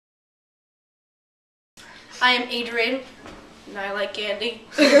I am Adrian, and I like candy.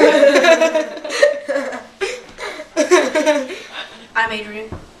 I'm Adrian.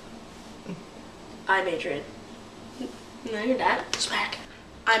 I'm Adrian. No, you're not. Smack.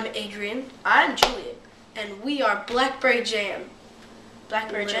 I'm Adrian. I'm Julian. And we are Blackberry Jam.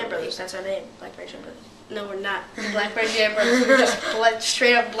 Blackberry Jam Brothers, that's our name. Blackberry Jam Brothers. No, we're not. Blackberry Jam Brothers. We're just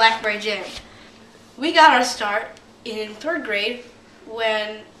straight up Blackberry Jam. We got our start in 3rd grade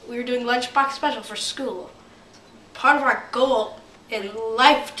when we were doing lunchbox special for school. Part of our goal in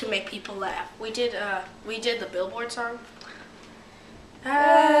life to make people laugh. We did the Billboard song.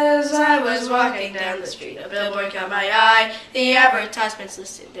 As I was walking down the street, a billboard caught my eye. The advertisements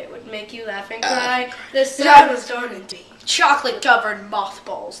listed that would make you laugh and cry. The sound was torn into chocolate-covered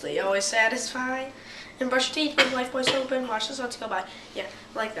mothballs. They always satisfy. And brush your teeth with Lifebuoys open. Watch the suns go by. Yeah,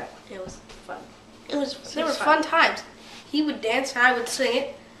 like that. It was fun. They were fun times. He would dance and I would sing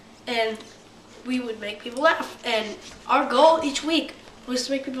it, and we would make people laugh. And our goal each week was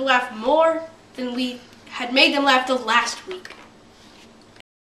to make people laugh more than we had made them laugh the last week.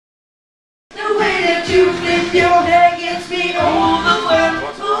 The way that you flip your head gets me overwhelmed.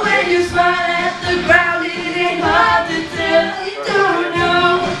 But when you smile at the ground, it ain't hard to tell. You don't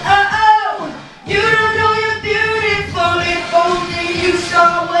know, you don't know you're beautiful. If only you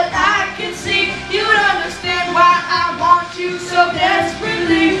saw what I can see, you'd understand why I want you so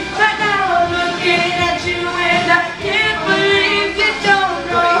desperately. Right now I'm looking at you and I can't believe you don't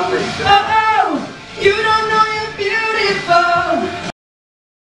know. You don't know you're beautiful.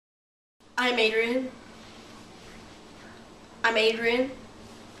 I'm Adrian. I'm Adrian.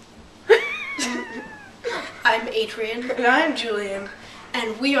 I'm Adrian. And I'm Julian.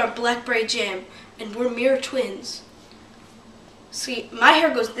 And we are Blackberry Jam, and we're mirror twins. See, my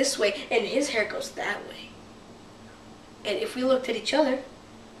hair goes this way, and his hair goes that way. And if we looked at each other,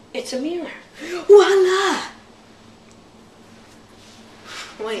 it's a mirror. Voila!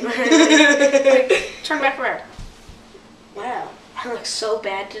 Wait, wait, turn back around. Wow, I look so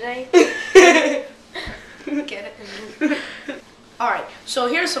bad today. Get it? Alright, so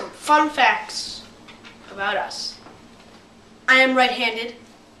here's some fun facts about us. I am right-handed.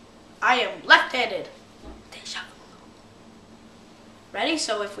 I am left-handed. Ready?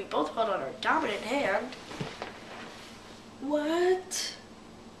 So if we both hold on our dominant hand, what?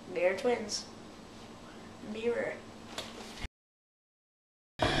 Mirror twins. Mirror.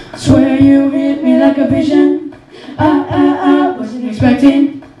 Swear you hit me like a vision. I wasn't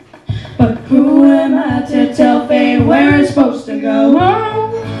expecting. But who am I to tell fate where it's supposed to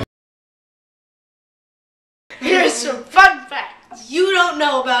go? Here's some fun facts you don't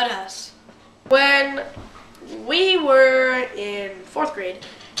know about us. When we were in 4th grade,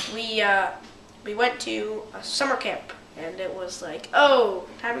 we went to a summer camp, and it was like, oh,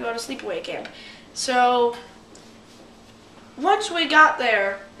 time to go to sleepaway camp. So once we got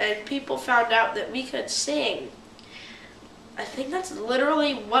there and people found out that we could sing, I think that's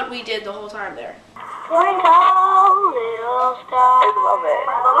literally what we did the whole time there. One tall little star. I love it.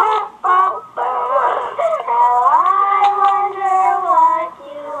 I wonder what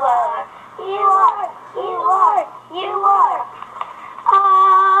you are. You are, you are, you are.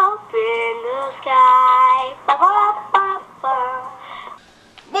 Up in the sky. Ba, ba, ba, ba.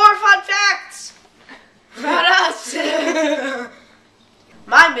 More fun facts about us.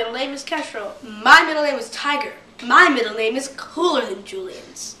 My middle name is Kestrel. My middle name is Tiger. My middle name is cooler than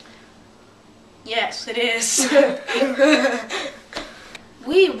Julian's. Yes, it is.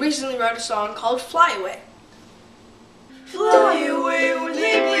 We recently wrote a song called Fly Away. Fly away with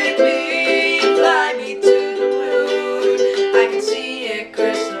me, fly me to the moon. I can see it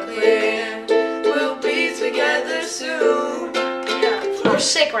crystal clear. We'll be together soon. Yeah, we're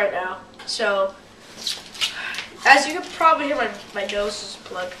sick right now, so as you can probably hear, my nose is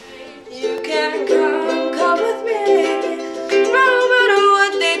plugged. You can come with me, no matter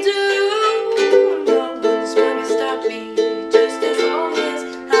what they do. No one's gonna stop me, just as long as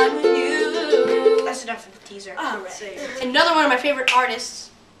I'm with you. That's enough of the teaser. Alright. Another one of my favorite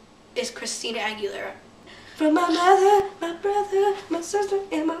artists is Christina Aguilera. From my mother, my brother, my sister,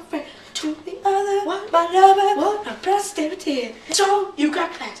 and my friend, to the other, what? My lover, my prosperity. So, you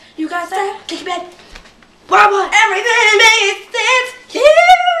got plans. You got that. Take your bed. What? Everything makes sense.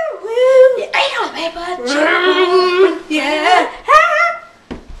 Yeah.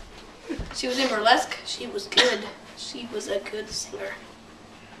 She was in burlesque. She was good. She was a good singer.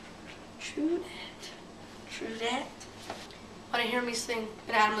 True that. True that. Want to hear me sing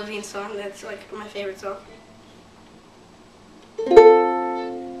an Adam Levine song? That's like my favorite song.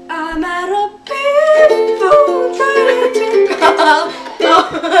 I'm at a payphone trying to call.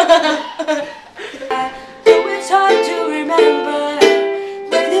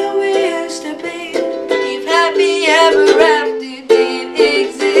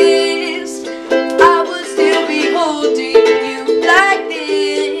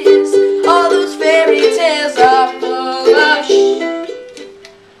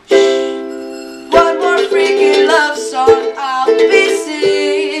 be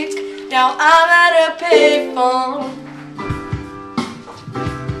sick. Now I'm at a payphone.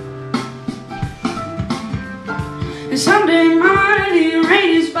 And Sunday morning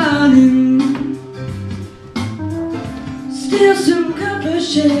rain is falling. Steal some copper,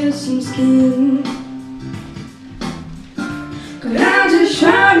 share some skin. Cause I'm just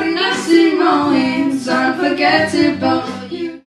trying to see moments unforgettable.